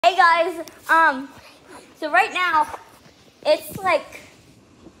Hey guys, so right now it's like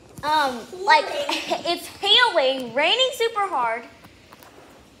it's hailing, raining super hard,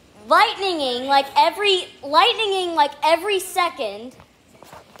 lightninging like every second.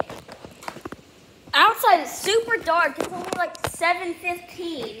 Outside it's super dark. It's only like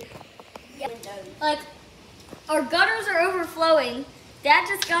 7:15. Like our gutters are overflowing. Dad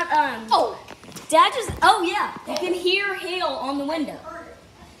just got oh yeah, you can hear hail on the window.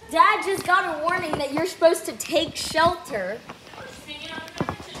 Dad just got a warning that you're supposed to take shelter.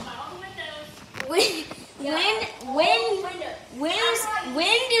 Wind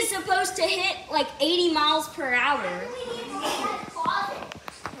is supposed to hit like 80 miles per hour.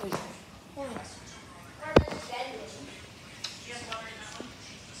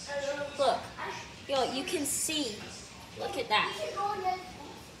 Look, yo, you can see. Look at that.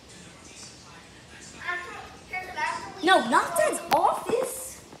 No, not Dad's office.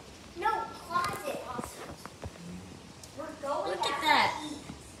 No, closet. Look at that.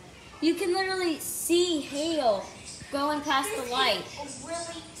 You can literally see hail going past the light. It's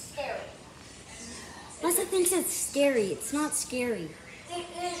really scary. Lisa thinks it's scary. It's not scary. It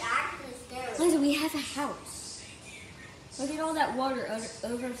is actually scary. Lisa, we have a house. Look at all that water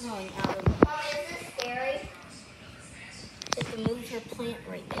overflowing out of it. Mom, is this scary? It's to move her plant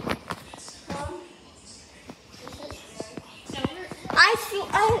right there. Mom, is this scary?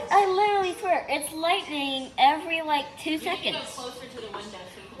 I literally swear, it's lightning every like 2 seconds. You can go closer to the window so you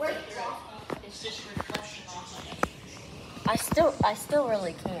can see through it. It's just reflection off of it. I still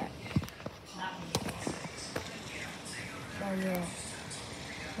really can't. Oh yeah.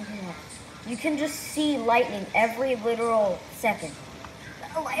 Look at that. You can just see lightning every literal second.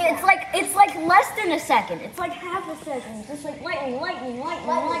 It's like less than a second. It's like half a second. Just like lightning.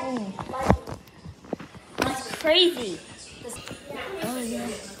 That's crazy. Oh yeah.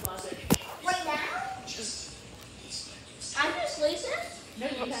 Right now? I'm just sleeping? No,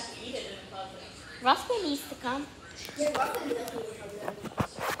 you have to eat it in the closet. Roscoe needs to come. Yeah, Ruffin doesn't even come there.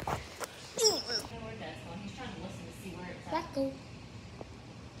 Where Dad's going. He's trying to listen to see where it's at. Roscoe.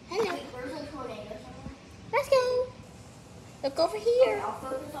 Hello. Wait, where's the tornado somewhere? Roscoe. Look over here. I'll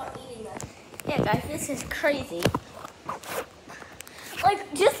focus on eating this. Yeah, guys, this is crazy.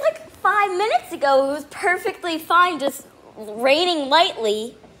 Like, just like 5 minutes ago, it was perfectly fine, just raining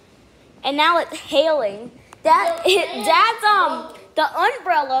lightly, and now it's hailing. Dad's the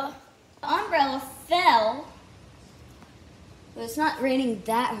umbrella fell. But it's not raining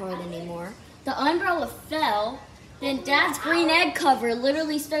that hard anymore. The umbrella fell. Then Dad's green egg cover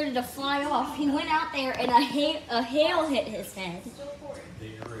literally started to fly off. He went out there and a hail hit his head.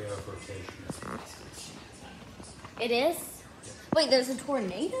 The area of rotation is It is? Wait, there's a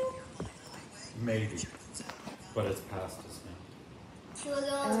tornado? maybe, but it's past us now. Should we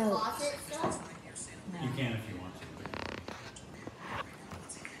go in the closet stuff? You can if you want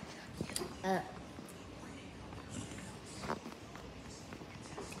to.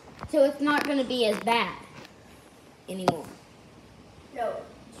 So it's not going to be as bad anymore. No,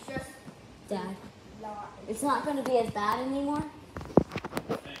 it's just Dad, not. it's not going to be as bad anymore?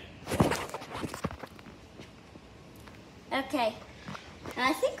 Okay. And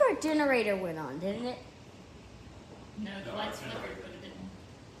I think our generator went on, didn't it? No, the lights flickered, but it didn't.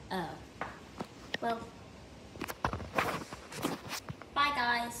 Oh. Well,